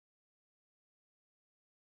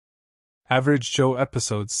Average Joe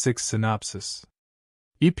Episode 6 Synopsis.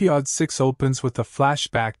 Episode 6 opens with a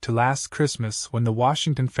flashback to last Christmas when the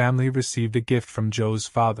Washington family received a gift from Joe's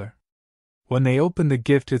father. When they open the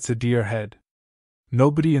gift, it's a deer head.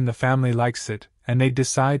 Nobody in the family likes it, and they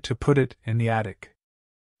decide to put it in the attic.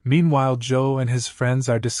 Meanwhile, Joe and his friends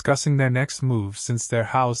are discussing their next move since their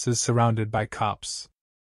house is surrounded by cops.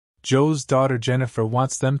 Joe's daughter Jennifer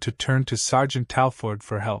wants them to turn to Sergeant Talford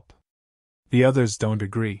for help. The others don't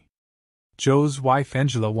agree. Joe's wife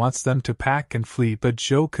Angela wants them to pack and flee, but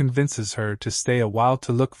Joe convinces her to stay a while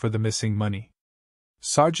to look for the missing money.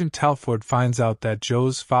 Sergeant Talford finds out that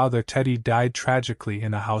Joe's father Teddy died tragically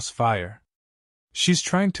in a house fire. She's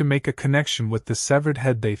trying to make a connection with the severed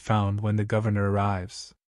head they found when the governor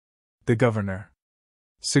arrives. The governor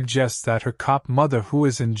suggests that her cop mother, who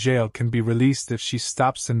is in jail, can be released if she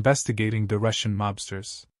stops investigating the Russian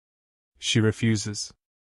mobsters. She refuses.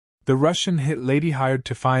 The Russian hit lady hired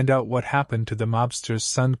to find out what happened to the mobster's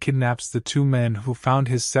son kidnaps the two men who found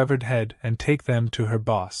his severed head and take them to her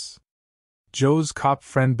boss. Joe's cop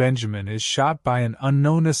friend Benjamin is shot by an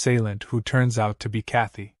unknown assailant who turns out to be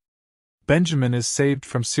Kathy. Benjamin is saved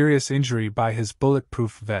from serious injury by his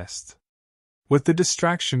bulletproof vest. With the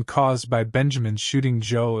distraction caused by Benjamin shooting,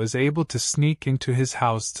 Joe is able to sneak into his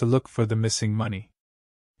house to look for the missing money.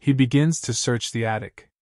 He begins to search the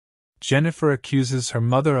attic. Jennifer accuses her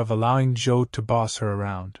mother of allowing Joe to boss her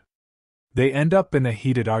around. They end up in a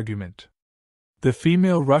heated argument. The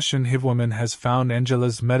female Russian hitwoman has found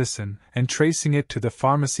Angela's medicine and tracing it to the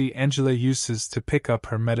pharmacy Angela uses to pick up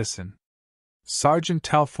her medicine. Sergeant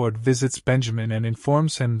Talford visits Benjamin and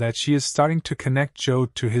informs him that she is starting to connect Joe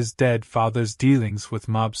to his dead father's dealings with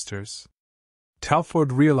mobsters.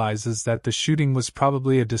 Talford realizes that the shooting was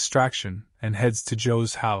probably a distraction and heads to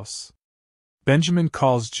Joe's house. Benjamin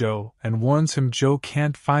calls Joe and warns him Joe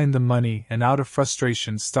can't find the money, and out of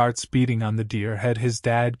frustration starts beating on the deer head his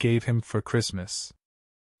dad gave him for Christmas.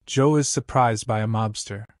 Joe is surprised by a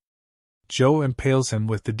mobster. Joe impales him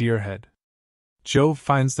with the deer head. Joe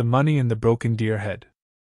finds the money in the broken deer head.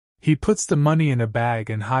 He puts the money in a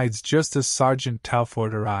bag and hides just as Sergeant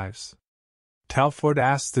Talford arrives. Talford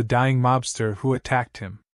asks the dying mobster who attacked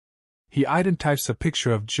him. He identifies a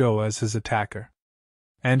picture of Joe as his attacker.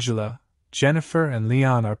 Angela, Jennifer and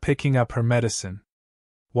Leon are picking up her medicine.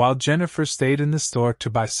 While Jennifer stayed in the store to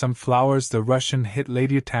buy some flowers, the Russian hit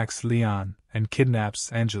lady attacks Leon and kidnaps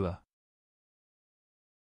Angela.